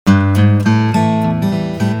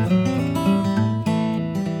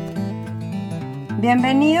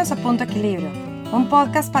Bienvenidos a Punto Equilibrio, un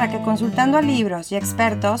podcast para que consultando a libros y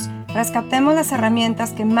expertos rescatemos las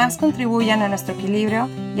herramientas que más contribuyan a nuestro equilibrio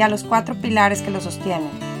y a los 4 pilares que lo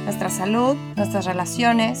sostienen: nuestra salud, nuestras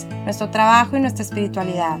relaciones, nuestro trabajo y nuestra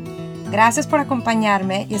espiritualidad. Gracias por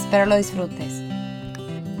acompañarme y espero lo disfrutes.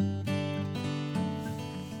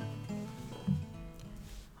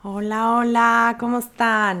 Hola, ¿cómo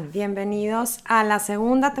están? Bienvenidos a la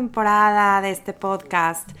segunda temporada de este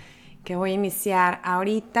podcast que voy a iniciar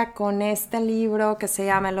ahorita con este libro que se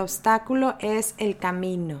llama El obstáculo es el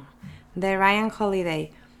camino, de Ryan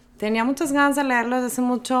Holiday. Tenía muchas ganas de leerlo desde hace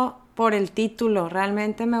mucho por el título.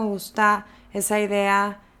 Realmente me gusta esa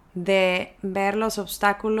idea de ver los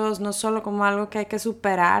obstáculos no solo como algo que hay que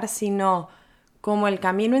superar, sino como el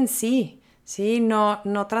camino en sí, ¿sí? No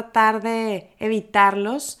tratar de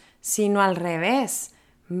evitarlos, sino al revés,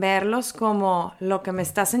 verlos como lo que me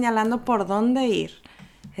está señalando por dónde ir.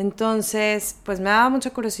 Entonces, pues me daba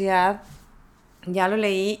mucha curiosidad, ya lo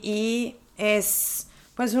leí y es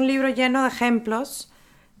pues un libro lleno de ejemplos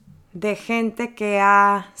de gente que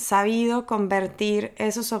ha sabido convertir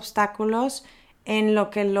esos obstáculos en lo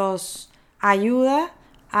que los ayuda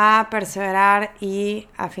a perseverar y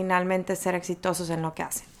a finalmente ser exitosos en lo que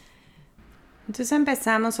hacen. Entonces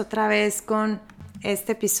empezamos otra vez con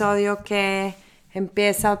este episodio que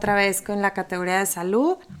empieza otra vez con la categoría de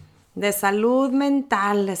salud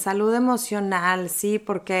mental, de salud emocional, ¿sí?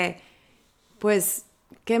 Porque, pues,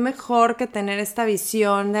 qué mejor que tener esta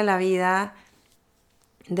visión de la vida,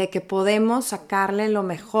 de que podemos sacarle lo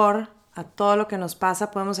mejor a todo lo que nos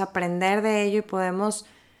pasa, podemos aprender de ello y podemos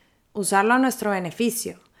usarlo a nuestro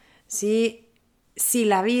beneficio, ¿sí? Si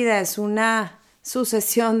la vida es una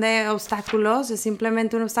sucesión de obstáculos, es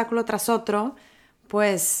simplemente un obstáculo tras otro,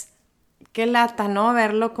 pues, qué lata, ¿no?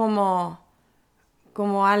 Verlo como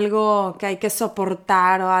algo que hay que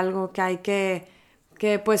soportar o algo que hay que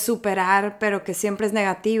pues superar, pero que siempre es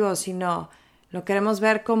negativo, sino lo queremos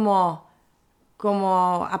ver como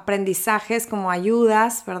aprendizajes, como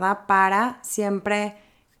ayudas, ¿verdad? Para siempre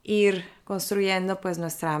ir construyendo pues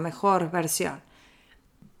nuestra mejor versión.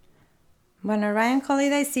 Bueno, Ryan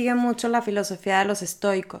Holiday sigue mucho la filosofía de los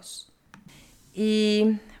estoicos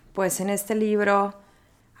y pues en este libro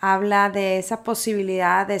habla de esa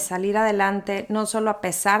posibilidad de salir adelante, no solo a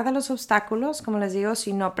pesar de los obstáculos, como les digo,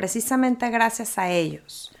 sino precisamente gracias a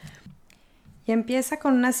ellos. Y empieza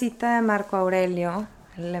con una cita de Marco Aurelio,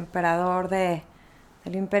 el emperador del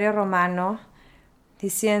Imperio Romano,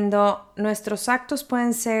 diciendo: nuestros actos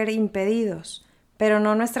pueden ser impedidos, pero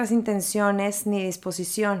no nuestras intenciones ni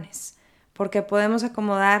disposiciones, porque podemos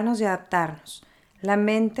acomodarnos y adaptarnos. La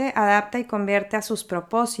mente adapta y convierte a sus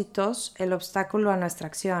propósitos el obstáculo a nuestra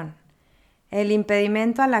acción. El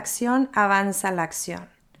impedimento a la acción avanza la acción.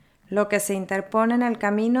 Lo que se interpone en el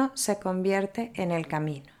camino se convierte en el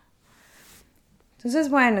camino.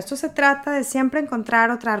 Entonces, bueno, esto se trata de siempre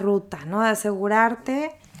encontrar otra ruta, ¿no? De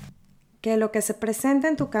asegurarte que lo que se presenta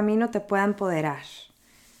en tu camino te pueda empoderar.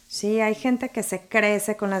 Sí, hay gente que se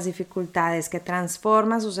crece con las dificultades, que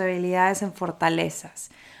transforma sus debilidades en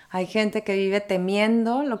fortalezas. Hay gente que vive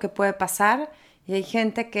temiendo lo que puede pasar y hay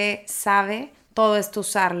gente que sabe todo esto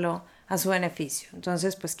usarlo a su beneficio.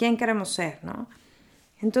 Entonces, pues, ¿quién queremos ser, no?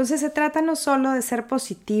 Entonces, se trata no solo de ser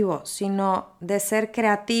positivos, sino de ser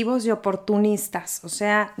creativos y oportunistas. O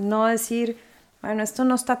sea, no decir, bueno, esto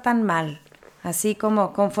no está tan mal, así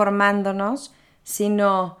como conformándonos,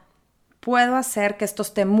 sino puedo hacer que esto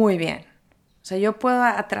esté muy bien. O sea, yo puedo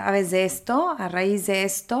a través de esto, a raíz de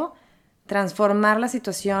esto, transformar la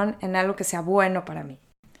situación en algo que sea bueno para mí.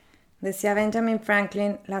 Decía Benjamin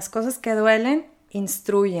Franklin, las cosas que duelen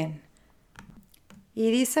instruyen. Y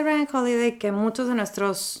dice Ryan Holiday que muchos de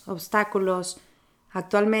nuestros obstáculos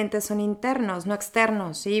actualmente son internos, no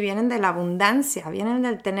externos, ¿sí? Vienen de la abundancia, vienen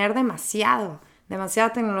del tener demasiada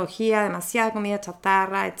tecnología, demasiada comida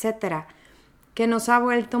chatarra, etcétera, que nos ha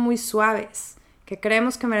vuelto muy suaves, que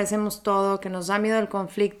creemos que merecemos todo, que nos da miedo el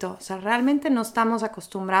conflicto. O sea, realmente no estamos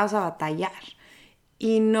acostumbrados a batallar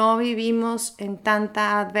y no vivimos en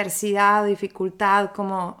tanta adversidad o dificultad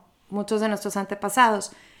como muchos de nuestros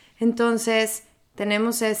antepasados. Entonces,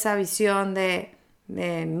 tenemos esa visión de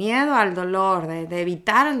miedo al dolor, de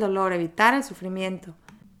evitar el dolor, evitar el sufrimiento.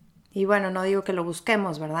 Y bueno, no digo que lo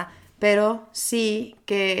busquemos, ¿verdad? Pero sí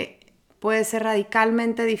que puede ser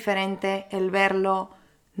radicalmente diferente el verlo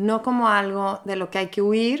no como algo de lo que hay que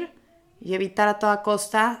huir y evitar a toda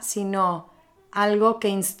costa, sino algo que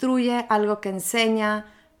instruye, algo que enseña,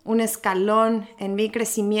 un escalón en mi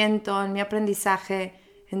crecimiento, en mi aprendizaje.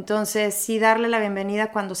 Entonces, sí darle la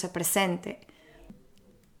bienvenida cuando se presente.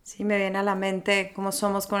 Sí me viene a la mente cómo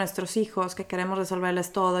somos con nuestros hijos, que queremos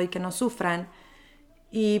resolverles todo y que no sufran.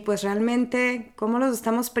 y pues realmente cómo los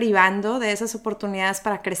estamos privando de esas oportunidades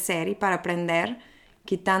para crecer y para aprender,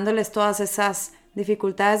 quitándoles todas esas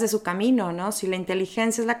dificultades de su camino, ¿no? Si la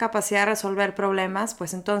inteligencia es la capacidad de resolver problemas,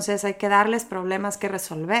 pues entonces hay que darles problemas que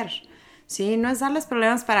resolver, ¿sí? No es darles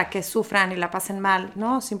problemas para que sufran y la pasen mal,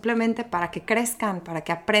 no, simplemente para que crezcan, para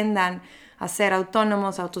que aprendan a ser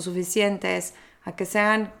autónomos, autosuficientes, a que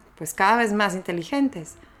sean pues cada vez más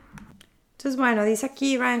inteligentes. Entonces, bueno, dice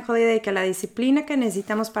aquí Ryan Holiday que la disciplina que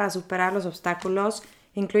necesitamos para superar los obstáculos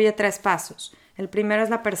incluye 3 pasos. El primero es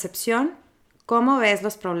la percepción, cómo ves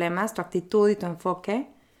los problemas, tu actitud y tu enfoque.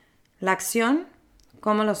 La acción,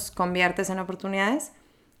 cómo los conviertes en oportunidades.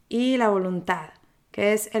 Y la voluntad,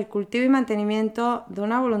 que es el cultivo y mantenimiento de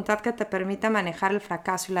una voluntad que te permita manejar el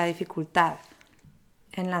fracaso y la dificultad.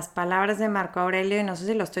 En las palabras de Marco Aurelio, y no sé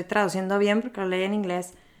si lo estoy traduciendo bien porque lo leí en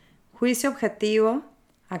inglés, juicio objetivo,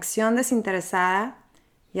 acción desinteresada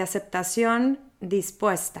y aceptación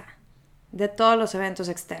dispuesta de todos los eventos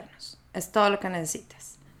externos. Es todo lo que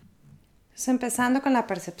necesitas. Entonces, empezando con la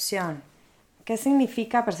percepción. ¿Qué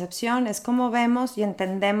significa percepción? Es cómo vemos y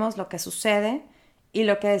entendemos lo que sucede y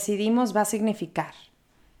lo que decidimos va a significar.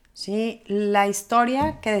 ¿Sí? La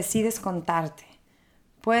historia que decides contarte.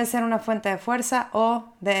 Puede ser una fuente de fuerza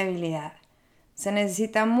o de debilidad. Se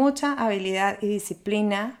necesita mucha habilidad y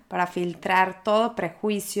disciplina para filtrar todo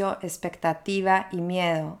prejuicio, expectativa y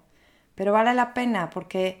miedo. Pero vale la pena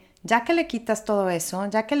porque ya que le quitas todo eso,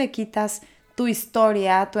 ya que le quitas tu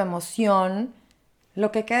historia, tu emoción,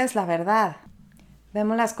 lo que queda es la verdad.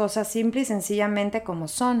 Vemos las cosas simple y sencillamente como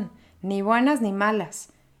son, ni buenas ni malas,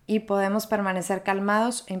 y podemos permanecer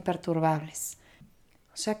calmados e imperturbables.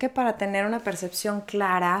 O sea que para tener una percepción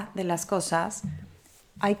clara de las cosas,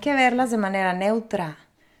 hay que verlas de manera neutra,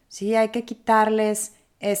 ¿sí? Hay que quitarles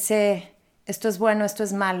esto es bueno, esto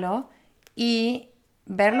es malo, y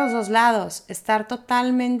ver los dos lados, estar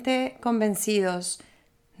totalmente convencidos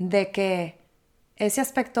de que ese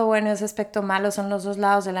aspecto bueno y ese aspecto malo son los dos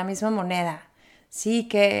lados de la misma moneda, ¿sí?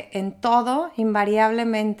 Que en todo,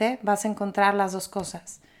 invariablemente, vas a encontrar las dos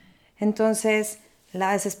cosas. Entonces,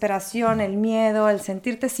 la desesperación, el miedo, el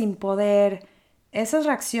sentirte sin poder, esas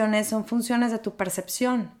reacciones son funciones de tu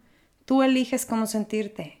percepción. Tú eliges cómo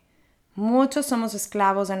sentirte. Muchos somos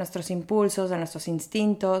esclavos de nuestros impulsos, de nuestros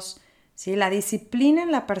instintos. ¿Sí? La disciplina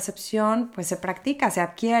en la percepción pues se practica, se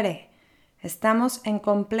adquiere. Estamos en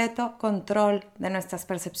completo control de nuestras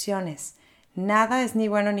percepciones. Nada es ni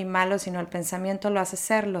bueno ni malo, sino el pensamiento lo hace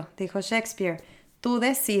serlo, dijo Shakespeare. Tú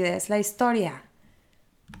decides la historia.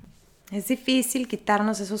 Es difícil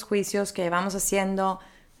quitarnos esos juicios que llevamos haciendo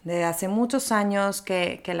desde hace muchos años,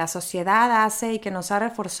 que la sociedad hace y que nos ha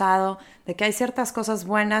reforzado, de que hay ciertas cosas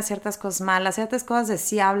buenas, ciertas cosas malas, ciertas cosas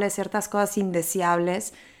deseables, ciertas cosas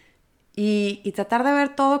indeseables, y tratar de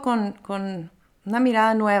ver todo con una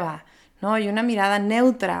mirada nueva, ¿no? Y una mirada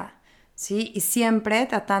neutra, ¿sí? Y siempre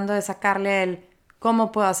tratando de sacarle el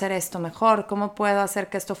cómo puedo hacer esto mejor, cómo puedo hacer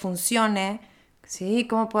que esto funcione, ¿sí?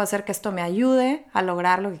 Cómo puedo hacer que esto me ayude a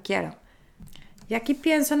lograr lo que quiero. Y aquí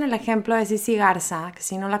pienso en el ejemplo de Cici Garza, que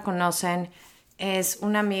si no la conocen, es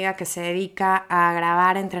una amiga que se dedica a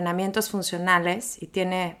grabar entrenamientos funcionales y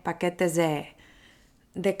tiene paquetes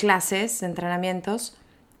de clases, de entrenamientos,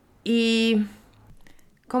 y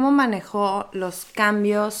cómo manejó los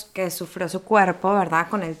cambios que sufrió su cuerpo, ¿verdad?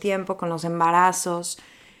 Con el tiempo, con los embarazos.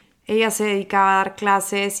 Ella se dedicaba a dar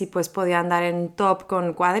clases y pues podía andar en top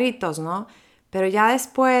con cuadritos, ¿no? Pero ya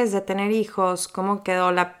después de tener hijos, cómo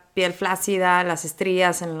quedó la piel flácida, las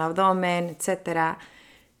estrías en el abdomen, etcétera,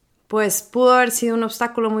 pues pudo haber sido un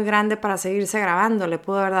obstáculo muy grande para seguirse grabando. Le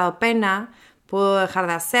pudo haber dado pena, pudo dejar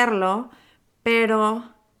de hacerlo, pero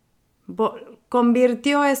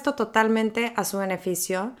convirtió esto totalmente a su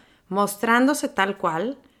beneficio, mostrándose tal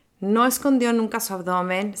cual, no escondió nunca su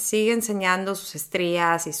abdomen, sigue enseñando sus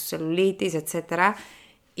estrías y su celulitis, etcétera,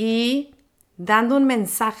 y dando un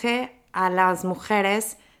mensaje a las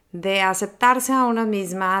mujeres de aceptarse a una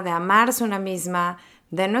misma, de amarse a una misma,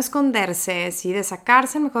 de no esconderse, ¿sí? De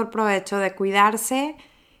sacarse el mejor provecho, de cuidarse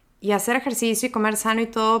y hacer ejercicio y comer sano y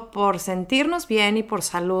todo por sentirnos bien y por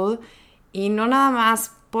salud, y no nada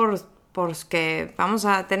más por que vamos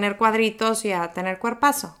a tener cuadritos y a tener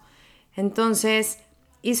cuerpazo. Entonces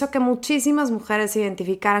hizo que muchísimas mujeres se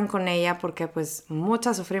identificaran con ella porque pues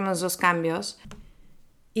muchas sufrimos esos cambios.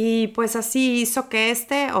 Y pues así hizo que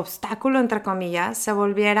este obstáculo, entre comillas, se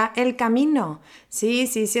volviera el camino. Sí,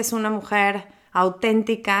 es una mujer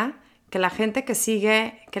auténtica, que la gente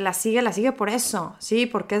que la sigue por eso, sí,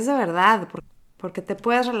 porque es de verdad, porque te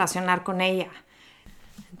puedes relacionar con ella.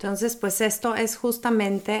 Entonces, pues esto es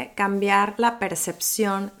justamente cambiar la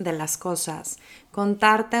percepción de las cosas,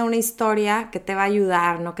 contarte una historia que te va a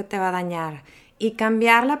ayudar, no que te va a dañar, y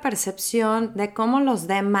cambiar la percepción de cómo los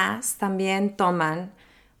demás también toman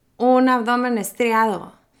un abdomen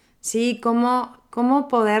estriado, ¿sí? Cómo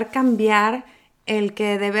poder cambiar el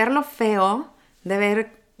que de verlo feo, de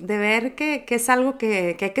ver que es algo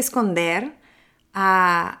que hay que esconder,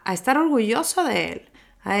 a estar orgulloso de él.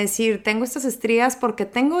 A decir, tengo estas estrías porque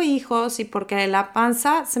tengo hijos y porque la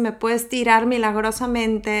panza se me puede estirar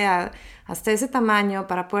milagrosamente hasta ese tamaño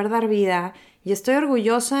para poder dar vida, y estoy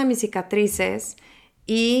orgullosa de mis cicatrices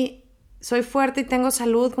y soy fuerte y tengo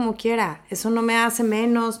salud como quiera. Eso no me hace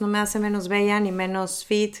menos bella, ni menos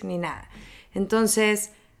fit, ni nada.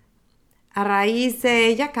 Entonces, a raíz de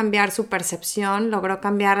ella cambiar su percepción, logró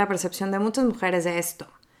cambiar la percepción de muchas mujeres de esto.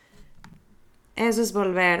 Eso es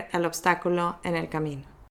volver al obstáculo en el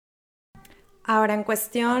camino. Ahora, en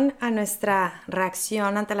cuestión a nuestra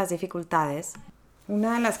reacción ante las dificultades,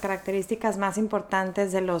 una de las características más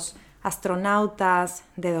importantes de los astronautas,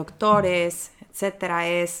 de doctores, etcétera,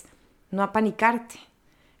 es no apanicarte,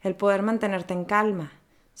 el poder mantenerte en calma,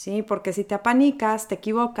 ¿sí? Porque si te apanicas, te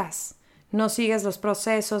equivocas, no sigues los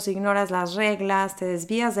procesos, ignoras las reglas, te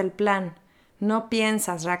desvías del plan, no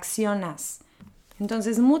piensas, reaccionas.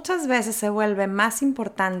 Entonces, muchas veces se vuelve más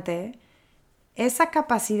importante esa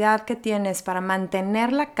capacidad que tienes para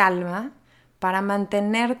mantener la calma, para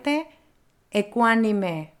mantenerte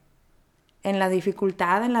ecuánime en la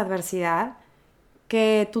dificultad, en la adversidad,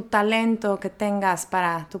 que tu talento que tengas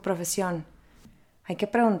para tu profesión. Hay que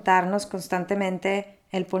preguntarnos constantemente,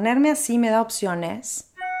 ¿el ponerme así me da opciones?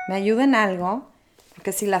 ¿Me ayuda en algo?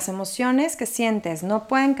 Porque si las emociones que sientes no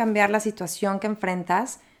pueden cambiar la situación que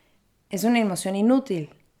enfrentas, es una emoción inútil.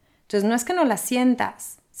 Entonces no es que no la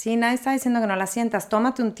sientas, ¿sí? Nadie está diciendo que no la sientas.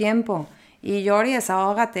 Tómate un tiempo y llora y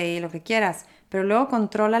desahógate y lo que quieras, pero luego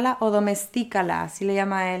contrólala o domestícala, así le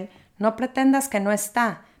llama él. No pretendas que no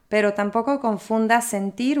está, pero tampoco confundas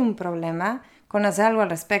sentir un problema con hacer algo al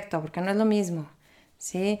respecto, porque no es lo mismo,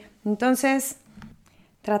 ¿sí? Entonces,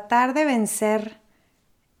 tratar de vencer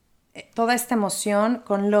toda esta emoción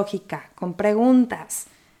con lógica, con preguntas.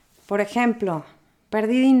 Por ejemplo,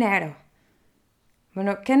 perdí dinero.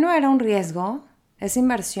 Bueno, ¿qué no era un riesgo? Esa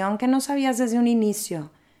inversión que no sabías desde un inicio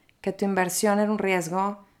que tu inversión era un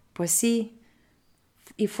riesgo, pues sí.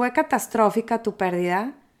 ¿Y fue catastrófica tu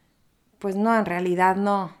pérdida? Pues no, en realidad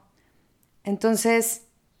no. Entonces,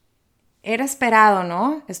 era esperado,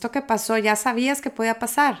 ¿no? Esto que pasó, ya sabías que podía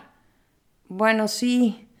pasar. Bueno,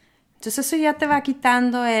 sí. Entonces eso ya te va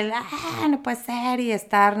quitando no puede ser, y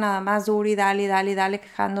estar nada más duro y dale,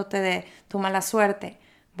 quejándote de tu mala suerte.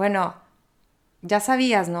 Bueno, ya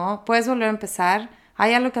sabías, ¿no? Puedes volver a empezar.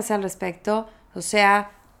 Hay algo que hacer al respecto. O sea,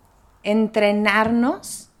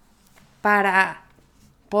 entrenarnos para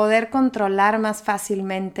poder controlar más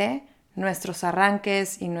fácilmente nuestros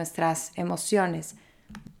arranques y nuestras emociones,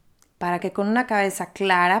 para que con una cabeza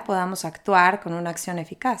clara podamos actuar con una acción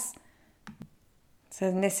eficaz.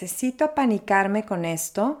 Entonces, necesito apanicarme con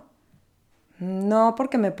esto, no,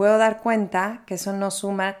 porque me puedo dar cuenta que eso no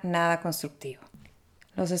suma nada constructivo.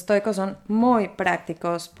 Los estoicos son muy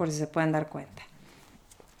prácticos, por si se pueden dar cuenta.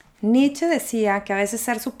 Nietzsche decía que a veces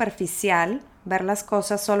ser superficial, ver las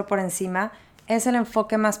cosas solo por encima, es el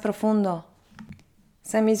enfoque más profundo.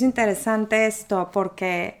 Se me hizo interesante esto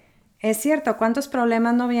porque es cierto, ¿cuántos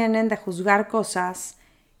problemas no vienen de juzgar cosas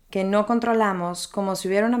que no controlamos como si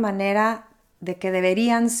hubiera una manera de que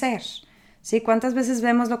deberían ser? ¿Sí? ¿Cuántas veces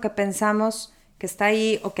vemos lo que pensamos que está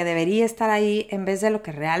ahí o que debería estar ahí en vez de lo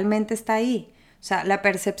que realmente está ahí? O sea, la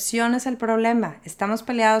percepción es el problema. Estamos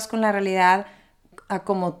peleados con la realidad a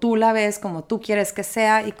como tú la ves, como tú quieres que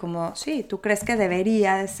sea y como, sí, tú crees que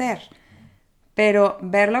debería de ser. Pero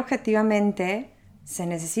verlo objetivamente, se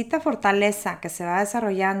necesita fortaleza que se va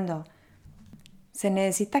desarrollando. Se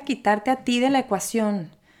necesita quitarte a ti de la ecuación,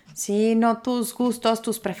 ¿sí? No tus gustos,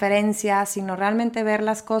 tus preferencias, sino realmente ver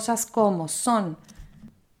las cosas como son.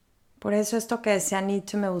 Por eso esto que decía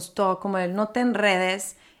Nietzsche me gustó, como el no te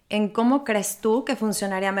enredes en cómo crees tú que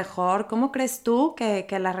funcionaría mejor, cómo crees tú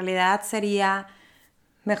que la realidad sería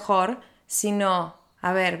mejor, sino,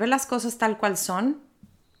 a ver, ve las cosas tal cual son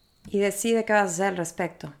y decide qué vas a hacer al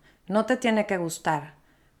respecto. No te tiene que gustar,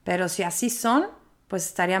 pero si así son, pues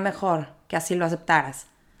estaría mejor que así lo aceptaras.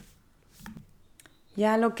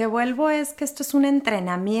 Ya lo que vuelvo es que esto es un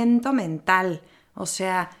entrenamiento mental. O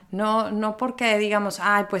sea, no porque digamos,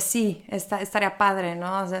 ay, pues sí, estaría padre,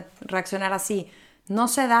 ¿no? O sea, reaccionar así. No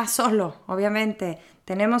se da solo, obviamente.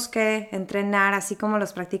 Tenemos que entrenar, así como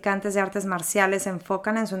los practicantes de artes marciales se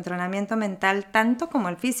enfocan en su entrenamiento mental tanto como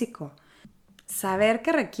el físico. saber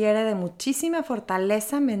que requiere de muchísima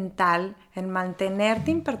fortaleza mental en mantenerte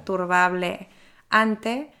imperturbable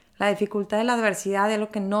ante la dificultad de la adversidad de lo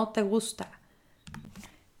que no te gusta.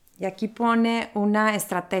 Y aquí pone una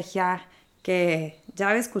estrategia que ya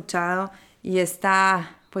había escuchado y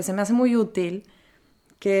pues se me hace muy útil,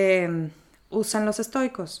 que usan los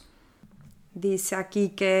estoicos. Dice aquí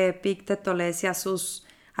que Epicteto le decía a sus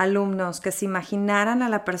alumnos que se imaginaran a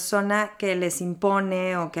la persona que les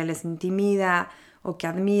impone o que les intimida o que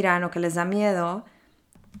admiran o que les da miedo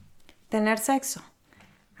tener sexo.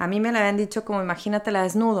 A mí me lo habían dicho como imagínatela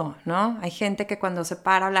desnudo, ¿no? Hay gente que cuando se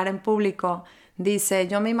para a hablar en público dice,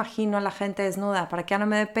 yo me imagino a la gente desnuda para que ya no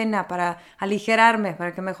me dé pena, para aligerarme,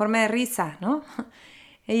 para que mejor me dé risa, ¿no?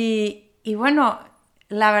 Y bueno,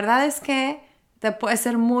 la verdad es que te puede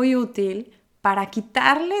ser muy útil para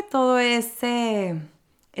quitarle todo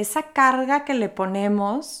esa carga que le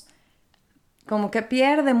ponemos, como que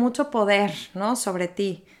pierde mucho poder, ¿no? Sobre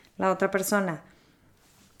ti, la otra persona.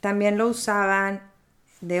 También lo usaban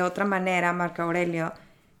de otra manera, Marco Aurelio,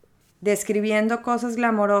 describiendo cosas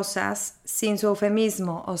glamorosas sin su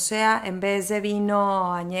eufemismo. O sea, en vez de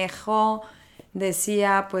vino añejo,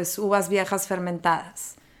 decía pues uvas viejas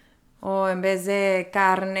fermentadas. O en vez de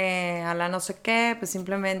carne a la no sé qué, pues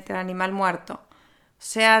simplemente animal muerto. O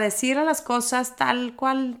sea, decir a las cosas tal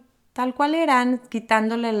cual eran,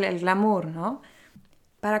 quitándole el glamour, ¿no?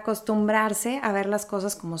 Para acostumbrarse a ver las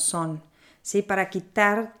cosas como son, ¿sí? Para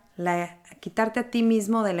quitarte a ti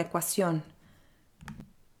mismo de la ecuación.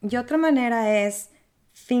 Y otra manera es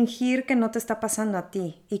fingir que no te está pasando a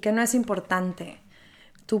ti y que no es importante.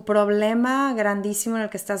 Tu problema grandísimo en el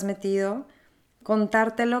que estás metido,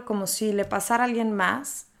 contártelo como si le pasara a alguien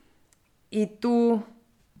más y tú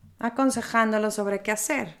aconsejándolo sobre qué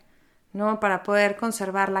hacer, ¿no? Para poder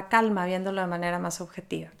conservar la calma viéndolo de manera más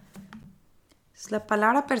objetiva. La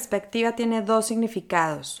palabra perspectiva tiene dos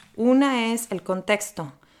significados. Una es el contexto,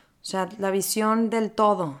 o sea, la visión del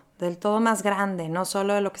todo más grande, no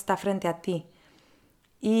solo de lo que está frente a ti.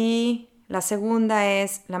 Y la segunda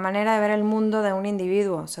es la manera de ver el mundo de un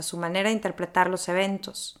individuo, o sea, su manera de interpretar los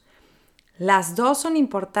eventos. Las dos son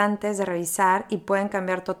importantes de revisar y pueden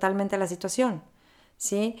cambiar totalmente la situación,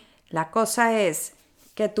 ¿sí? La cosa es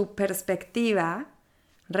que tu perspectiva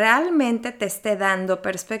realmente te esté dando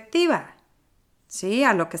perspectiva, ¿sí?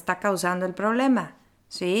 A lo que está causando el problema,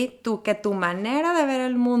 ¿sí? Que tu manera de ver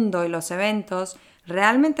el mundo y los eventos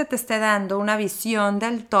realmente te esté dando una visión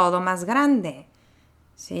del todo más grande,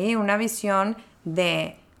 ¿sí? Una visión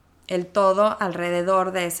de el todo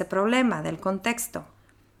alrededor de ese problema, del contexto.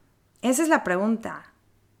 Esa es la pregunta.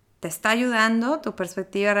 ¿Te está ayudando tu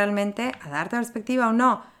perspectiva realmente a darte perspectiva o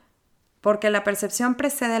no? Porque la percepción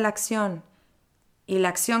precede la acción y la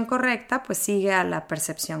acción correcta pues sigue a la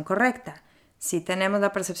percepción correcta. Si tenemos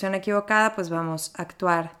la percepción equivocada, pues vamos a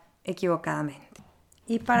actuar equivocadamente.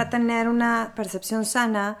 Y para tener una percepción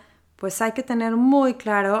sana, pues hay que tener muy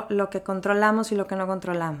claro lo que controlamos y lo que no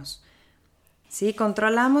controlamos. ¿Sí?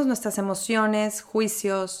 Controlamos nuestras emociones,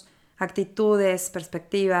 juicios, actitudes,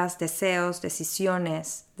 perspectivas, deseos,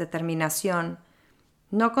 decisiones, determinación.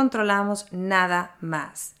 No controlamos nada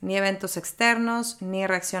más, ni eventos externos, ni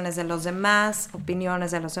reacciones de los demás,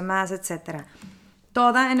 opiniones de los demás, etc.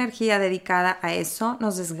 Toda energía dedicada a eso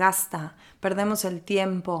nos desgasta, perdemos el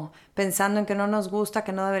tiempo pensando en que no nos gusta,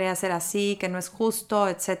 que no debería ser así, que no es justo,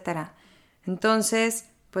 etc. Entonces,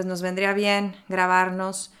 pues nos vendría bien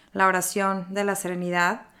grabarnos la oración de la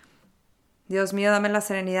serenidad. Dios mío, dame la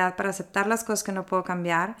serenidad para aceptar las cosas que no puedo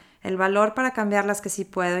cambiar, el valor para cambiar las que sí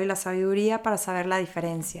puedo y la sabiduría para saber la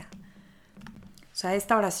diferencia. O sea,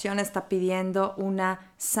 esta oración está pidiendo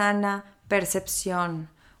una sana percepción,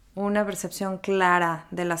 una percepción clara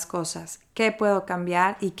de las cosas, qué puedo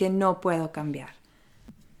cambiar y qué no puedo cambiar.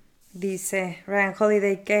 Dice Ryan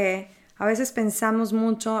Holiday que a veces pensamos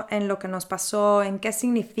mucho en lo que nos pasó, en qué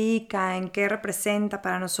significa, en qué representa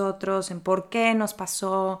para nosotros, en por qué nos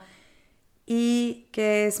pasó, y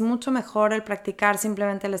que es mucho mejor el practicar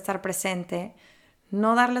simplemente el estar presente,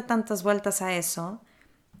 no darle tantas vueltas a eso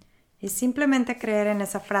y simplemente creer en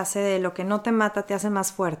esa frase de lo que no te mata te hace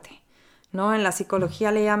más fuerte, ¿no? En la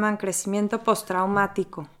psicología le llaman crecimiento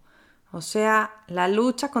postraumático, o sea, la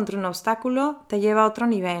lucha contra un obstáculo te lleva a otro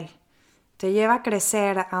nivel, te lleva a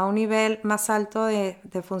crecer a un nivel más alto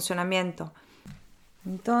de funcionamiento.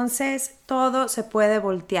 Entonces todo se puede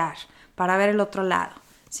voltear para ver el otro lado.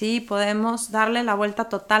 Sí, podemos darle la vuelta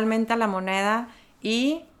totalmente a la moneda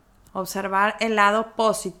y observar el lado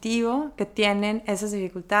positivo que tienen esas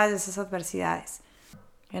dificultades, esas adversidades.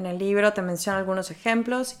 En el libro te menciono algunos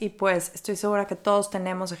ejemplos y pues estoy segura que todos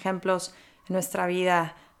tenemos ejemplos en nuestra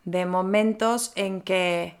vida de momentos en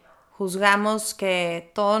que juzgamos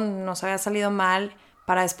que todo nos había salido mal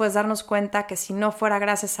para después darnos cuenta que si no fuera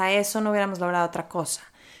gracias a eso no hubiéramos logrado otra cosa.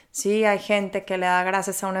 Sí, hay gente que le da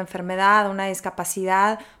gracias a una enfermedad, a una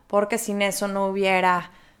discapacidad, porque sin eso no se hubiera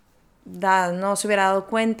dado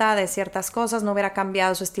cuenta de ciertas cosas, no hubiera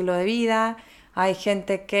cambiado su estilo de vida. Hay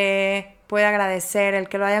gente que puede agradecer el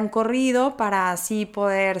que lo hayan corrido para así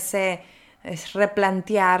poderse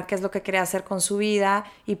replantear qué es lo que quería hacer con su vida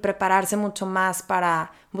y prepararse mucho más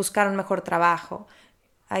para buscar un mejor trabajo.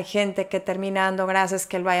 Hay gente que termina dando gracias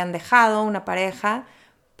que lo hayan dejado, una pareja,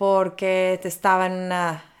 porque estaba en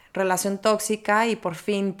una relación tóxica y por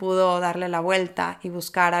fin pudo darle la vuelta y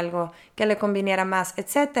buscar algo que le conviniera más,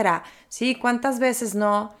 etcétera. ¿Sí? ¿Cuántas veces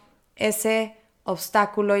no ese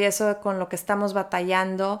obstáculo y eso con lo que estamos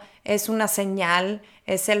batallando es una señal,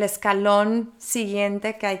 es el escalón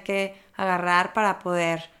siguiente que hay que agarrar para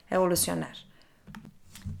poder evolucionar?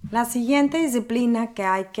 La siguiente disciplina que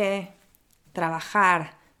hay que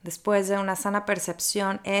trabajar después de una sana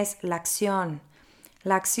percepción es la acción.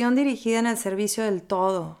 La acción dirigida en el servicio del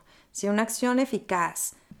todo, ¿sí? Una acción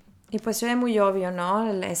eficaz. Y pues se ve muy obvio,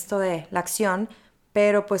 ¿no? Esto de la acción,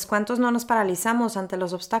 pero pues ¿cuántos no nos paralizamos ante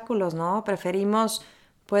los obstáculos, ¿no? Preferimos,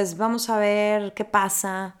 pues vamos a ver qué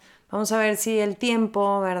pasa, vamos a ver si el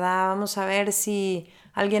tiempo, ¿verdad? Vamos a ver si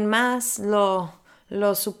alguien más lo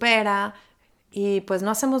supera y pues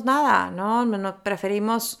no hacemos nada, ¿no?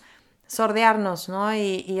 Preferimos sordearnos, ¿no?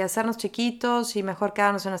 Y hacernos chiquitos y mejor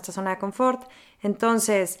quedarnos en nuestra zona de confort.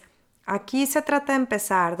 Entonces, aquí se trata de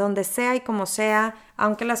empezar, donde sea y como sea,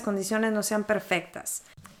 aunque las condiciones no sean perfectas.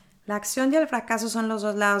 La acción y el fracaso son los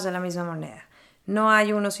dos lados de la misma moneda. No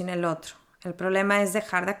hay uno sin el otro. El problema es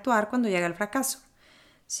dejar de actuar cuando llega el fracaso.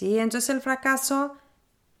 ¿Sí? Entonces el fracaso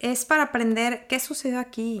es para aprender qué sucedió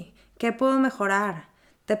aquí, qué puedo mejorar.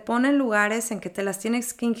 Te pone en lugares en que te las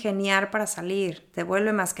tienes que ingeniar para salir, te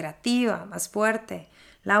vuelve más creativa, más fuerte.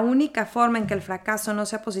 La única forma en que el fracaso no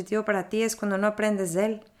sea positivo para ti es cuando no aprendes de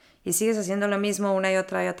él y sigues haciendo lo mismo una y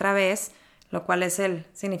otra vez, lo cual es el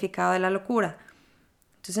significado de la locura.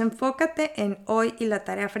 Entonces enfócate en hoy y la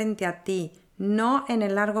tarea frente a ti, no en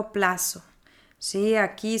el largo plazo. Sí,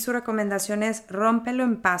 aquí su recomendación es rómpelo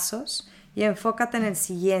en pasos y enfócate en el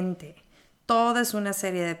siguiente. Todo es una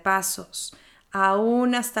serie de pasos,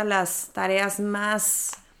 aún hasta las tareas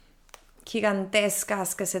más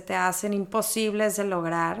gigantescas que se te hacen imposibles de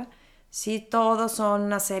lograr. Sí, todos son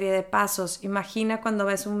una serie de pasos. Imagina cuando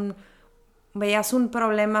veías un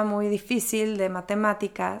problema muy difícil de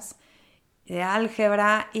matemáticas, de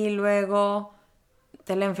álgebra, y luego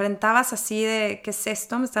te lo enfrentabas así de, ¿qué es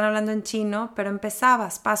esto? Me están hablando en chino, pero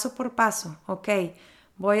empezabas paso por paso. Ok,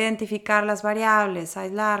 voy a identificar las variables,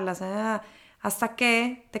 aislarlas, hasta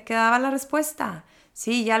que te quedaba la respuesta.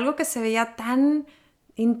 Sí, y algo que se veía tan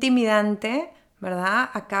intimidante, ¿verdad?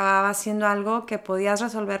 Acababa siendo algo que podías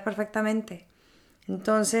resolver perfectamente.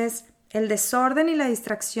 Entonces, el desorden y la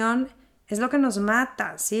distracción es lo que nos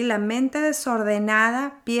mata, ¿sí? La mente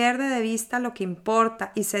desordenada pierde de vista lo que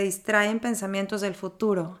importa y se distrae en pensamientos del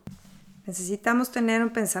futuro. Necesitamos tener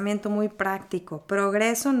un pensamiento muy práctico,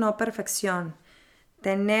 progreso, no perfección.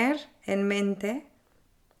 Tener en mente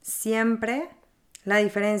siempre la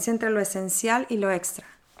diferencia entre lo esencial y lo extra.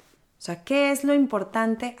 O sea, ¿qué es lo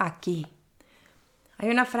importante aquí? Hay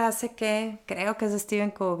una frase que creo que es de Stephen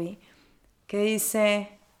Covey que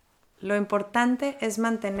dice: lo importante es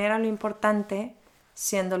mantener a lo importante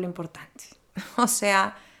siendo lo importante. O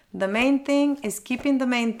sea, the main thing is keeping the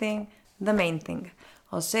main thing, the main thing.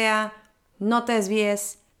 O sea, no te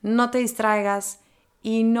desvíes, no te distraigas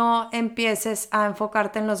y no empieces a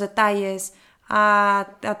enfocarte en los detalles,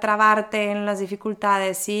 a trabarte en las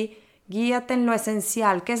dificultades, ¿sí? Guíate en lo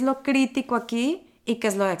esencial, qué es lo crítico aquí y qué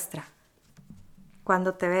es lo extra.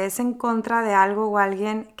 Cuando te ves en contra de algo o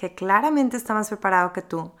alguien que claramente está más preparado que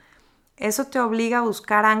tú, eso te obliga a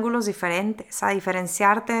buscar ángulos diferentes, a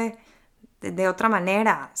diferenciarte de otra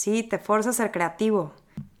manera, ¿sí? Te fuerza a ser creativo.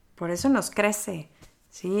 Por eso nos crece,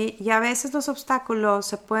 ¿sí? Y a veces los obstáculos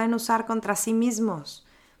se pueden usar contra sí mismos.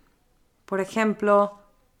 Por ejemplo,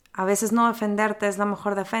 a veces no defenderte es la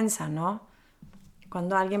mejor defensa, ¿no?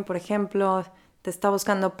 Cuando alguien, por ejemplo, te está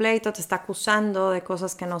buscando pleito, te está acusando de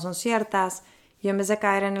cosas que no son ciertas, y en vez de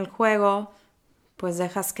caer en el juego, pues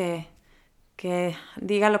dejas que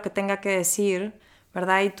diga lo que tenga que decir,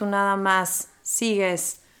 ¿verdad? Y tú nada más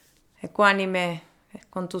sigues ecuánime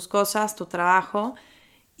con tus cosas, tu trabajo,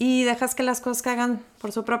 y dejas que las cosas caigan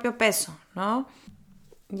por su propio peso, ¿no?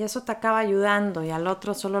 Y eso te acaba ayudando y al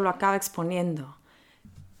otro solo lo acaba exponiendo.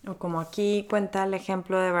 O como aquí cuenta el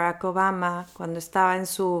ejemplo de Barack Obama cuando estaba en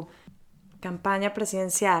su campaña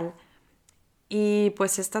presidencial y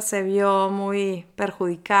pues esta se vio muy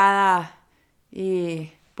perjudicada y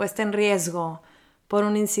puesta en riesgo por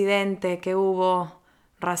un incidente que hubo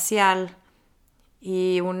racial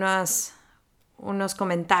y unos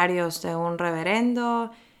comentarios de un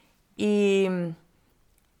reverendo y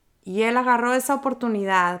él agarró esa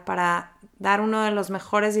oportunidad para dar uno de los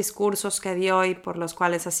mejores discursos que dio y por los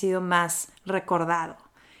cuales ha sido más recordado.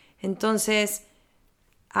 Entonces,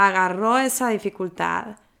 agarró esa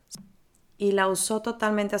dificultad y la usó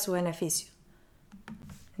totalmente a su beneficio.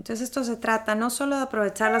 Entonces, esto se trata no solo de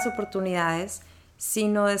aprovechar las oportunidades,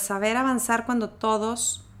 sino de saber avanzar cuando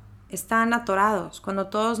todos están atorados, cuando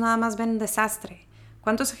todos nada más ven un desastre.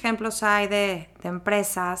 ¿Cuántos ejemplos hay de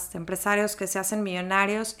empresas, de empresarios que se hacen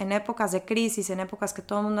millonarios en épocas de crisis, en épocas que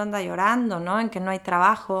todo el mundo anda llorando, ¿no? En que no hay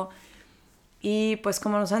trabajo? Y pues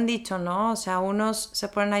como nos han dicho, ¿no? O sea, unos se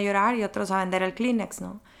ponen a llorar y otros a vender el Kleenex,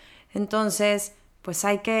 ¿no? Entonces, pues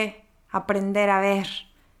hay que aprender a ver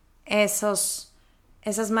esas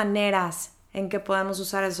maneras en que podemos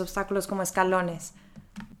usar esos obstáculos como escalones.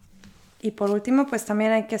 Y por último, pues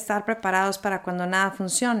también hay que estar preparados para cuando nada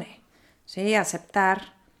funcione. ¿Sí?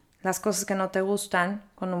 Aceptar las cosas que no te gustan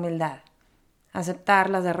con humildad. Aceptar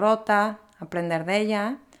la derrota, aprender de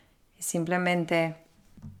ella y simplemente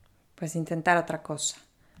pues intentar otra cosa.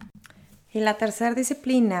 Y la tercera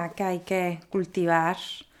disciplina que hay que cultivar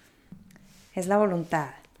es la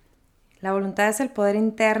voluntad. La voluntad es el poder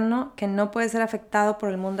interno que no puede ser afectado por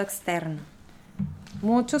el mundo externo.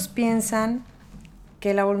 Muchos piensan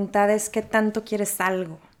que la voluntad es qué tanto quieres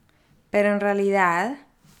algo, pero en realidad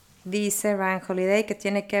dice Ryan Holiday que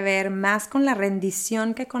tiene que ver más con la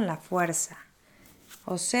rendición que con la fuerza.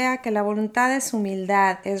 O sea que la voluntad es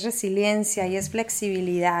humildad, es resiliencia y es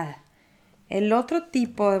flexibilidad. El otro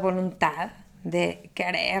tipo de voluntad, de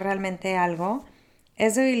querer realmente algo,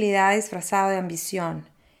 es debilidad disfrazada de ambición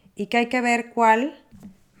y que hay que ver cuál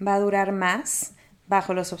va a durar más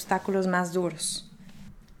bajo los obstáculos más duros.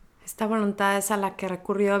 Esta voluntad es a la que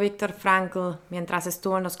recurrió Viktor Frankl mientras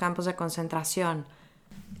estuvo en los campos de concentración.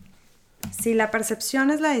 Si la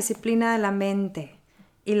percepción es la disciplina de la mente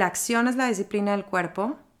y la acción es la disciplina del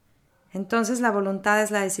cuerpo, entonces la voluntad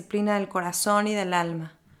es la disciplina del corazón y del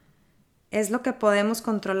alma. Es lo que podemos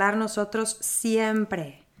controlar nosotros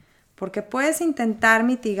siempre, porque puedes intentar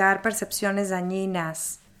mitigar percepciones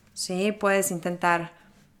dañinas, ¿sí? Puedes intentar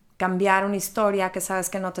cambiar una historia que sabes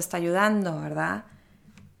que no te está ayudando, ¿verdad?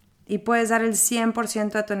 Y puedes dar el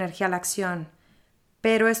 100% de tu energía a la acción,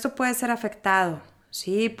 pero esto puede ser afectado.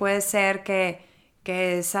 Sí, puede ser que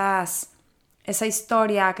esa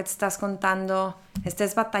historia que te estás contando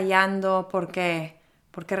estés batallando porque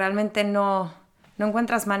realmente no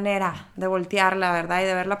encuentras manera de voltearla, ¿verdad? Y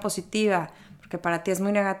de verla positiva, porque para ti es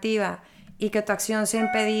muy negativa y que tu acción sea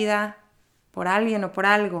impedida por alguien o por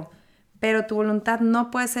algo. Pero tu voluntad no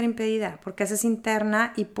puede ser impedida porque esa es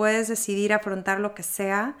interna y puedes decidir afrontar lo que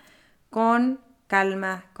sea con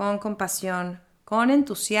calma, con compasión, con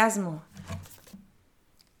entusiasmo.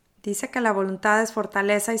 Dice que la voluntad es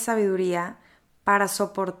fortaleza y sabiduría para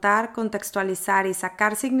soportar, contextualizar y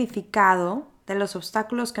sacar significado de los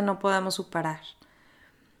obstáculos que no podemos superar.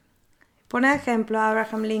 Pone de ejemplo a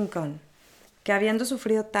Abraham Lincoln, que habiendo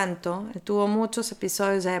sufrido tanto, tuvo muchos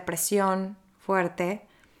episodios de depresión fuerte,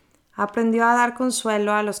 aprendió a dar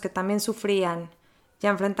consuelo a los que también sufrían y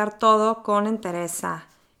a enfrentar todo con entereza,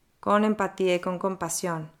 con empatía y con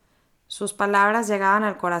compasión. Sus palabras llegaban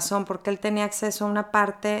al corazón porque él tenía acceso a una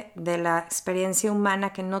parte de la experiencia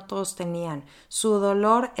humana que no todos tenían. Su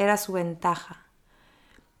dolor era su ventaja.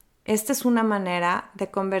 Esta es una manera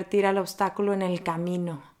de convertir al obstáculo en el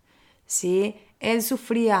camino. ¿Sí? Él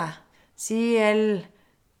sufría, sí, él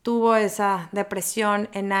tuvo esa depresión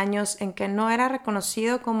en años en que no era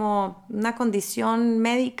reconocido como una condición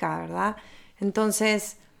médica, ¿verdad?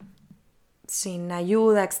 Entonces, sin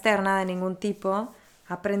ayuda externa de ningún tipo,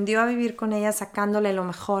 aprendió a vivir con ella sacándole lo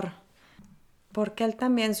mejor, porque él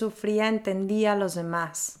también sufría, entendía a los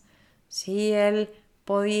demás. Sí, él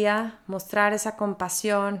podía mostrar esa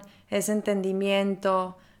compasión, ese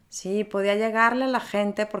entendimiento, sí, podía llegarle a la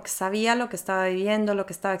gente porque sabía lo que estaba viviendo, lo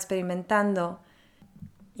que estaba experimentando,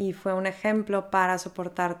 y fue un ejemplo para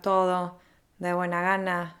soportar todo de buena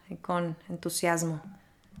gana y con entusiasmo.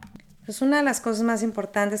 Es una de las cosas más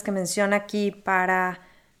importantes que menciona aquí para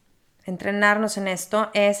entrenarnos en esto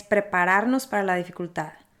es prepararnos para la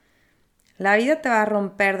dificultad. La vida te va a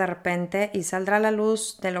romper de repente y saldrá a la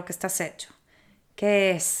luz de lo que estás hecho.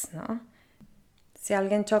 ¿Qué es, no? Si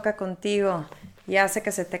alguien choca contigo y hace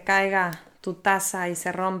que se te caiga tu taza y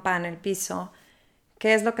se rompa en el piso,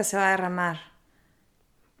 ¿qué es lo que se va a derramar?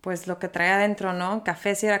 Pues lo que trae adentro, ¿no?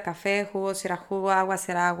 Café si era café, jugo si era jugo, agua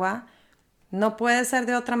si era agua. No puede ser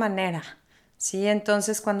de otra manera. Sí,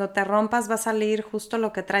 entonces cuando te rompas va a salir justo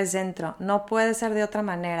lo que traes dentro. No puede ser de otra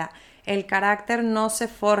manera. El carácter no se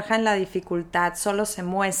forja en la dificultad, solo se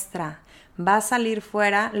muestra. Va a salir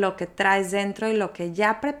fuera lo que traes dentro y lo que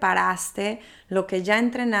ya preparaste, lo que ya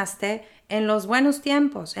entrenaste en los buenos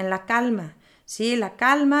tiempos, en la calma. Sí, la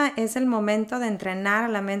calma es el momento de entrenar a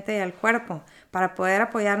la mente y al cuerpo para poder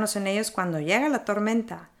apoyarnos en ellos cuando llega la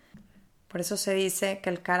tormenta. Por eso se dice que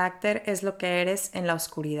el carácter es lo que eres en la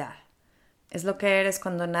oscuridad. Es lo que eres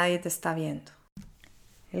cuando nadie te está viendo.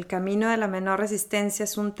 El camino de la menor resistencia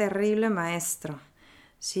es un terrible maestro.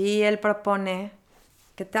 Sí, él propone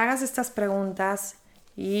que te hagas estas preguntas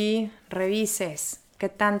y revises qué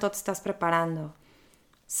tanto te estás preparando.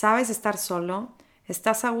 ¿Sabes estar solo?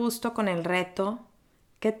 ¿Estás a gusto con el reto?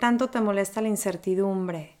 ¿Qué tanto te molesta la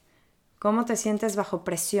incertidumbre? ¿Cómo te sientes bajo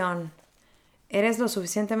presión? ¿Eres lo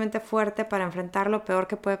suficientemente fuerte para enfrentar lo peor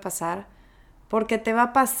que puede pasar? Porque te va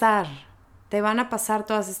a pasar. Te van a pasar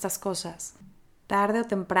todas estas cosas, tarde o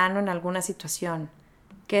temprano en alguna situación.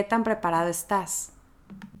 ¿Qué tan preparado estás?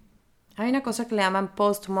 Hay una cosa que le llaman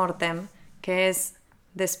post-mortem, que es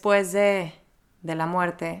después de la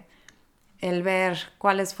muerte, el ver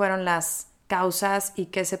cuáles fueron las causas y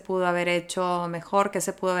qué se pudo haber hecho mejor, qué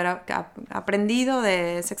se pudo haber aprendido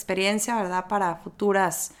de esa experiencia, ¿verdad? Para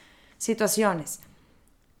futuras situaciones.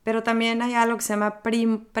 Pero también hay algo que se llama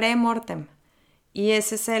pre-mortem, y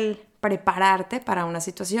ese es el prepararte para una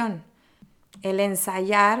situación, el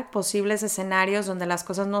ensayar posibles escenarios donde las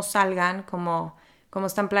cosas no salgan como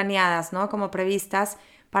están planeadas, ¿no? Como previstas,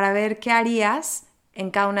 para ver qué harías en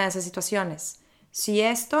cada una de esas situaciones. Si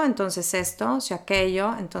esto, entonces esto, si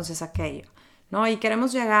aquello, entonces aquello, ¿no? Y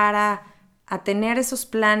queremos llegar a tener esos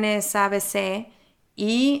planes ABC,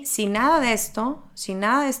 y si nada de esto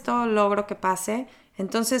logro que pase,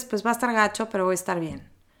 entonces pues va a estar gacho, pero voy a estar bien.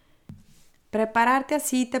 Prepararte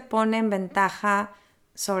así te pone en ventaja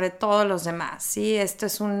sobre todos los demás, ¿sí? Esto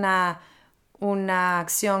es una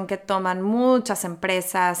acción que toman muchas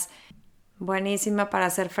empresas, buenísima para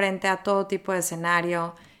hacer frente a todo tipo de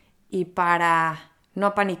escenario y para no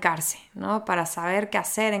apanicarse, ¿no? Para saber qué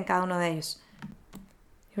hacer en cada uno de ellos.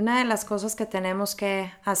 Y una de las cosas que tenemos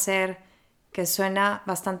que hacer, que suena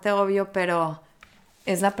bastante obvio, pero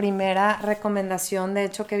es la primera recomendación, de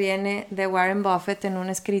hecho, que viene de Warren Buffett en un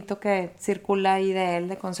escrito que circula ahí de él,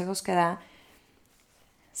 de consejos que da.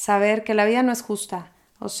 Saber que la vida no es justa.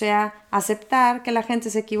 O sea, aceptar que la gente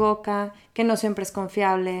se equivoca, que no siempre es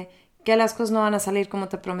confiable, que las cosas no van a salir como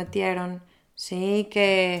te prometieron. Sí,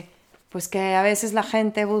 que a veces la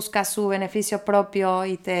gente busca su beneficio propio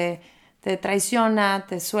y te traiciona,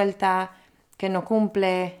 te suelta, que no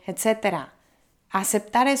cumple, etc.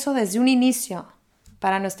 Aceptar eso desde un inicio,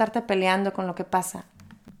 para no estarte peleando con lo que pasa.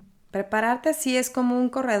 Prepararte así es como un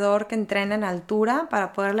corredor que entrena en altura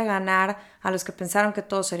para poderle ganar a los que pensaron que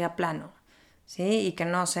todo sería plano, ¿sí? Y que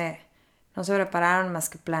no se prepararon más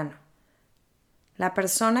que plano. La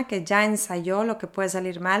persona que ya ensayó lo que puede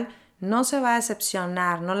salir mal no se va a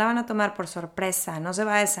decepcionar, no la van a tomar por sorpresa, no se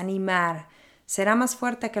va a desanimar, será más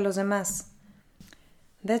fuerte que los demás.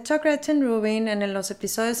 De hecho, Gretchen Rubin, en los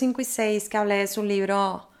episodios 5 y 6 que hablé de su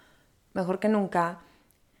libro Mejor que Nunca,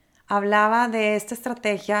 hablaba de esta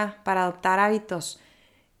estrategia para adoptar hábitos,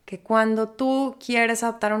 que cuando tú quieres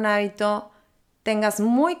adoptar un hábito, tengas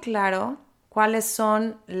muy claro cuáles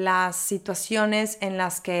son las situaciones en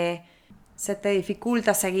las que se te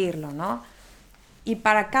dificulta seguirlo, ¿no? Y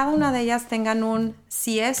para cada una de ellas tengan un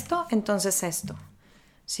si esto, entonces esto.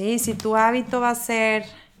 ¿Sí? Si tu hábito va a ser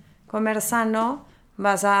comer sano,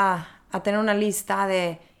 vas a tener una lista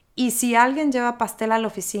de y si alguien lleva pastel a la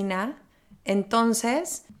oficina,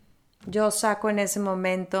 entonces yo saco en ese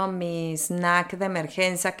momento mi snack de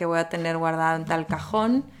emergencia que voy a tener guardado en tal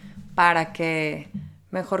cajón para que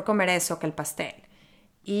mejor comer eso que el pastel.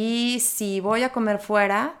 Y si voy a comer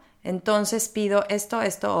fuera, entonces pido esto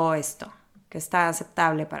o esto, que está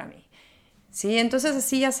aceptable para mí. ¿Sí? Entonces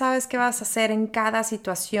así ya sabes qué vas a hacer en cada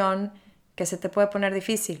situación que se te puede poner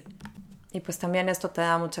difícil. Y pues también esto te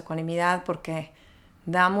da mucha ecuanimidad porque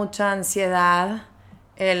da mucha ansiedad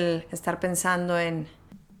el estar pensando en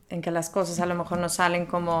que las cosas a lo mejor no salen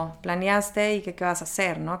como planeaste y que qué vas a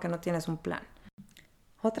hacer, ¿no? Que no tienes un plan.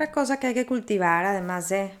 Otra cosa que hay que cultivar, además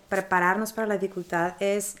de prepararnos para la dificultad,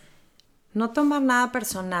 es no tomar nada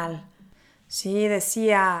personal. Sí,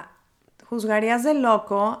 decía, juzgarías de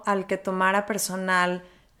loco al que tomara personal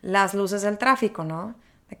las luces del tráfico, ¿no?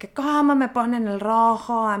 De que cómo me ponen el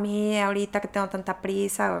rojo a mí ahorita que tengo tanta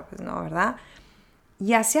prisa, pues no, ¿verdad?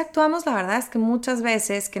 Y así actuamos, la verdad es que muchas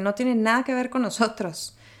veces que no tienen nada que ver con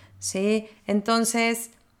nosotros, ¿sí?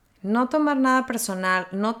 Entonces, No tomar nada personal,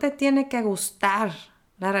 no te tiene que gustar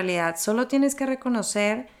la realidad, solo tienes que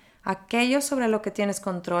reconocer aquello sobre lo que tienes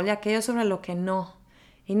control y aquello sobre lo que no,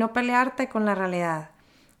 y no pelearte con la realidad.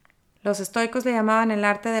 Los estoicos le llamaban el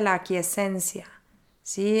arte de la aquiescencia,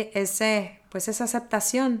 ¿sí? Esa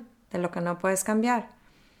aceptación de lo que no puedes cambiar.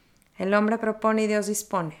 El hombre propone y Dios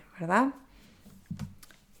dispone, ¿verdad?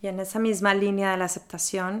 Y en esa misma línea de la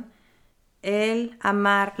aceptación, el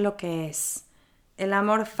amar lo que es. El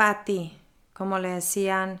amor fati, como le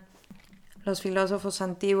decían los filósofos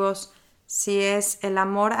antiguos, si es el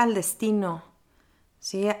amor al destino,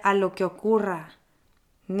 ¿sí? A lo que ocurra.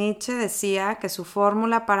 Nietzsche decía que su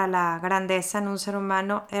fórmula para la grandeza en un ser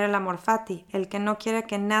humano era el amor fati, el que no quiere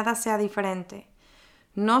que nada sea diferente.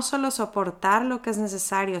 No solo soportar lo que es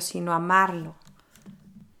necesario, sino amarlo.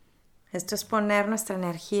 Esto es poner nuestra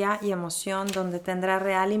energía y emoción donde tendrá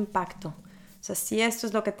real impacto. O sea, si esto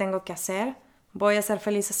es lo que tengo que hacer, voy a ser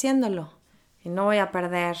feliz haciéndolo. Y no voy a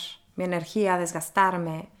perder mi energía,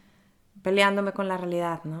 desgastarme, peleándome con la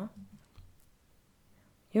realidad, ¿no?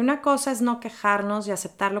 Y una cosa es no quejarnos y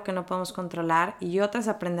aceptar lo que no podemos controlar, y otra es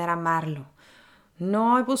aprender a amarlo.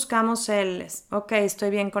 No buscamos ok, estoy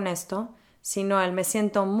bien con esto, sino me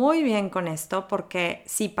siento muy bien con esto porque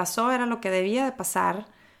si pasó era lo que debía de pasar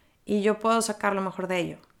y yo puedo sacar lo mejor de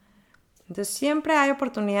ello. Entonces siempre hay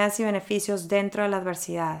oportunidades y beneficios dentro de la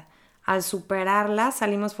adversidad. Al superarlas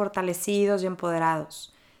salimos fortalecidos y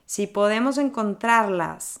empoderados. Si podemos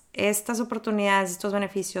encontrarlas, estas oportunidades, estos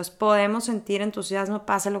beneficios, podemos sentir entusiasmo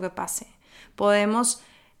pase lo que pase. Podemos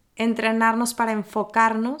entrenarnos para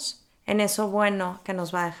enfocarnos en eso bueno que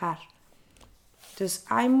nos va a dejar. Entonces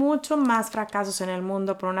hay mucho más fracasos en el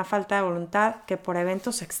mundo por una falta de voluntad que por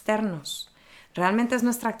eventos externos. Realmente es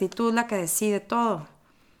nuestra actitud la que decide todo.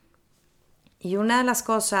 Y una de las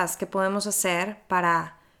cosas que podemos hacer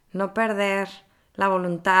para no perder la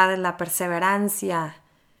voluntad, la perseverancia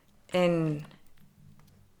en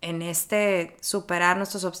superar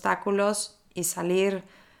nuestros obstáculos y salir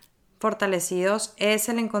fortalecidos es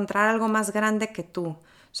el encontrar algo más grande que tú. O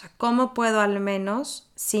sea, ¿cómo puedo al menos,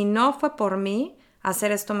 si no fue por mí,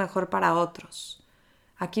 hacer esto mejor para otros?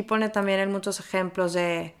 Aquí pone también muchos ejemplos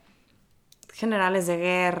de generales de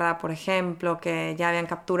guerra, por ejemplo, que ya habían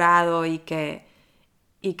capturado y que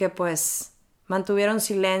pues mantuvieron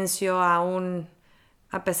silencio aún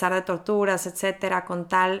a pesar de torturas, etcétera, con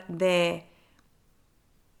tal de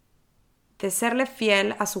serle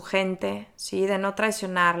fiel a su gente, ¿sí? De no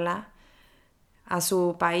traicionarla, a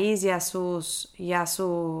su país y a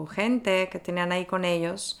su gente que tenían ahí con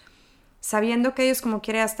ellos, sabiendo que ellos como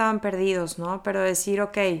quiera ya estaban perdidos, ¿no? Pero decir,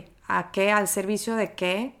 ok, ¿a qué? ¿Al servicio de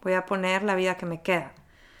qué voy a poner la vida que me queda?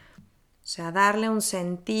 O sea, darle un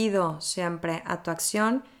sentido siempre a tu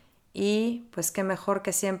acción y pues qué mejor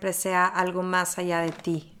que siempre sea algo más allá de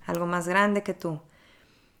ti, algo más grande que tú.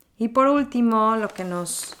 Y por último, lo que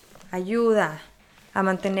nos ayuda a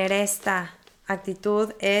mantener esta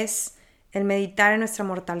actitud es el meditar en nuestra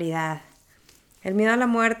mortalidad. El miedo a la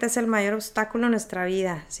muerte es el mayor obstáculo en nuestra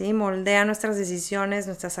vida, ¿sí? Moldea nuestras decisiones,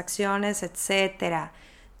 nuestras acciones, etc.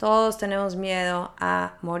 Todos tenemos miedo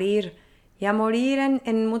a morir y a morir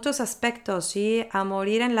en muchos aspectos, ¿sí? A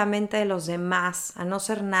morir en la mente de los demás, a no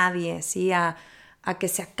ser nadie, ¿sí? A que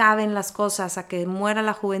se acaben las cosas, a que muera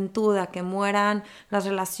la juventud, a que mueran las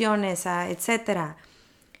relaciones, etc.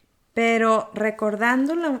 Pero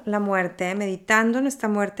recordando la muerte, meditando en esta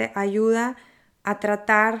muerte, ayuda a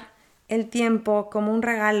tratar el tiempo como un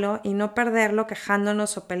regalo y no perderlo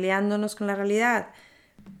quejándonos o peleándonos con la realidad.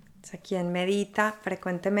 O sea, quien medita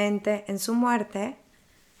frecuentemente en su muerte,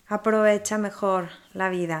 aprovecha mejor la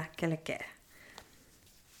vida que le queda.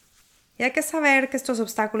 Y hay que saber que estos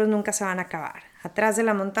obstáculos nunca se van a acabar. Atrás de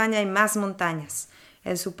la montaña hay más montañas.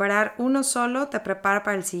 El superar uno solo te prepara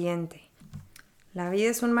para el siguiente. La vida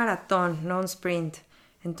es un maratón, no un sprint.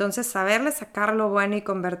 Entonces, saberle sacar lo bueno y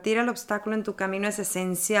convertir el obstáculo en tu camino es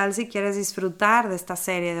esencial si quieres disfrutar de esta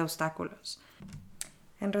serie de obstáculos.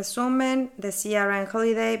 En resumen, decía Ryan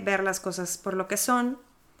Holiday, ver las cosas por lo que son,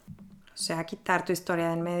 o sea, quitar tu historia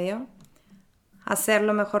de en medio, hacer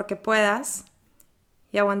lo mejor que puedas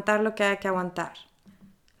y aguantar lo que haya que aguantar.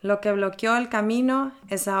 Lo que bloqueó el camino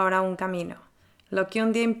es ahora un camino. Lo que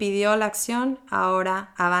un día impidió la acción,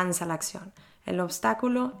 ahora avanza la acción. El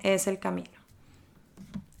obstáculo es el camino.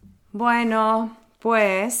 Bueno,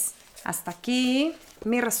 pues hasta aquí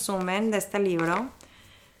mi resumen de este libro.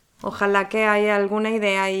 Ojalá que haya alguna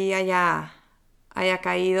idea y haya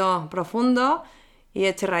caído profundo y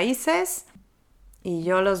eche raíces. Y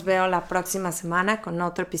yo los veo la próxima semana con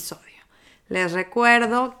otro episodio. Les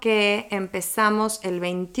recuerdo que empezamos el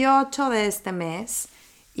 28 de este mes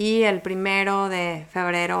y el 1 de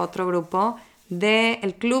febrero otro grupo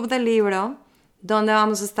del Club del Libro, donde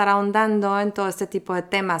vamos a estar ahondando en todo este tipo de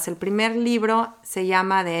temas. El primer libro se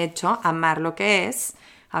llama, de hecho, Amar lo que es,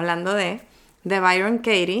 hablando de Byron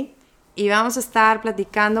Katie, y vamos a estar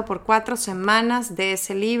platicando por 4 semanas de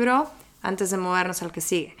ese libro antes de movernos al que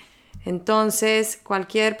sigue. Entonces,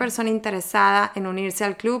 cualquier persona interesada en unirse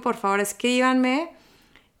al club, por favor escríbanme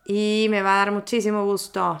y me va a dar muchísimo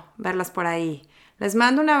gusto verlas por ahí. Les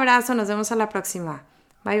mando un abrazo, nos vemos a la próxima.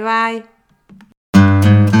 Bye bye.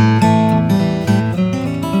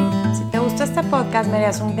 Si te gustó este podcast, me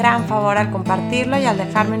harías un gran favor al compartirlo y al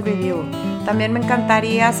dejarme un review. También me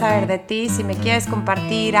encantaría saber de ti, si me quieres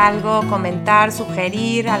compartir algo, comentar,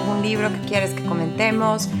 sugerir algún libro que quieres que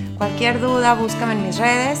comentemos. Cualquier duda, búscame en mis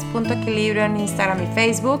redes, Punto Equilibrio en Instagram y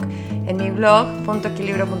Facebook, en mi blog,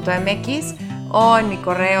 puntoequilibrio.mx o en mi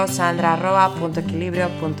correo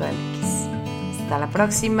sandra@puntoequilibrio.mx. Hasta la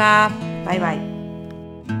próxima. Bye bye.